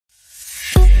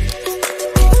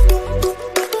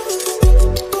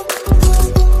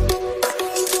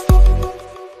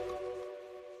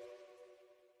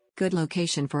Good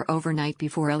location for overnight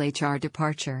before LHR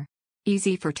departure.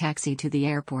 Easy for taxi to the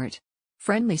airport.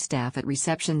 Friendly staff at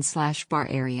reception/bar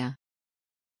area.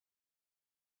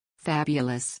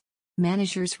 Fabulous.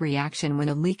 Manager's reaction when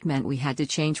a leak meant we had to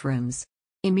change rooms.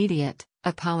 Immediate,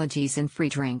 apologies and free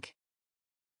drink.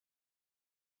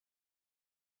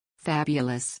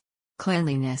 Fabulous.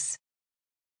 Cleanliness.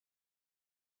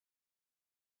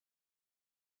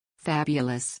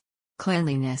 Fabulous.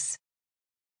 Cleanliness.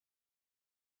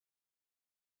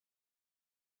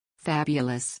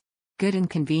 Fabulous. Good and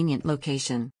convenient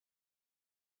location.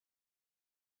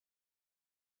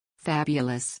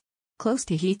 Fabulous. Close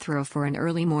to Heathrow for an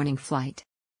early morning flight.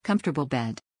 Comfortable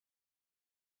bed.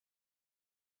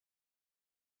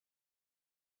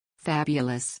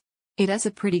 Fabulous. It has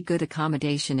a pretty good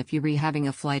accommodation if you're having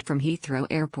a flight from Heathrow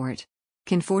Airport.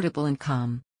 Comfortable and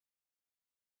calm.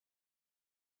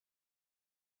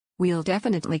 We'll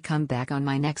definitely come back on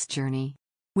my next journey.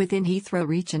 Within Heathrow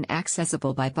reach and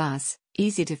accessible by bus,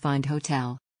 easy to find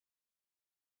hotel.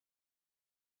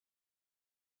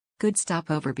 Good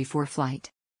stopover before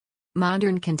flight.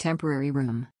 Modern contemporary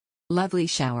room. Lovely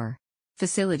shower.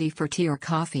 Facility for tea or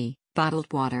coffee,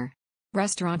 bottled water.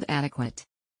 Restaurant adequate.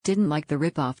 Didn't like the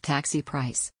rip-off taxi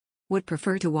price. Would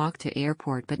prefer to walk to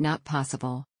airport but not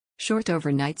possible. Short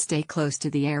overnight stay close to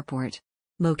the airport.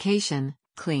 Location,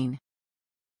 clean.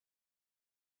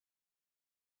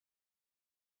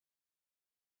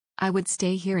 I would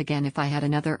stay here again if I had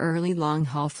another early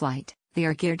long-haul flight. They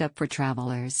are geared up for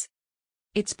travelers.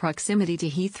 Its proximity to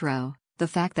Heathrow, the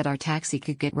fact that our taxi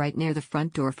could get right near the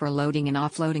front door for loading and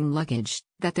offloading luggage,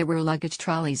 that there were luggage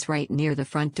trolleys right near the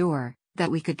front door, that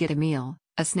we could get a meal,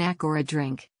 a snack or a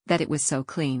drink, that it was so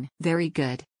clean. Very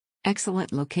good.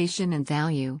 Excellent location and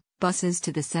value. Buses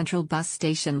to the central bus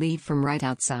station leave from right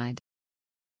outside.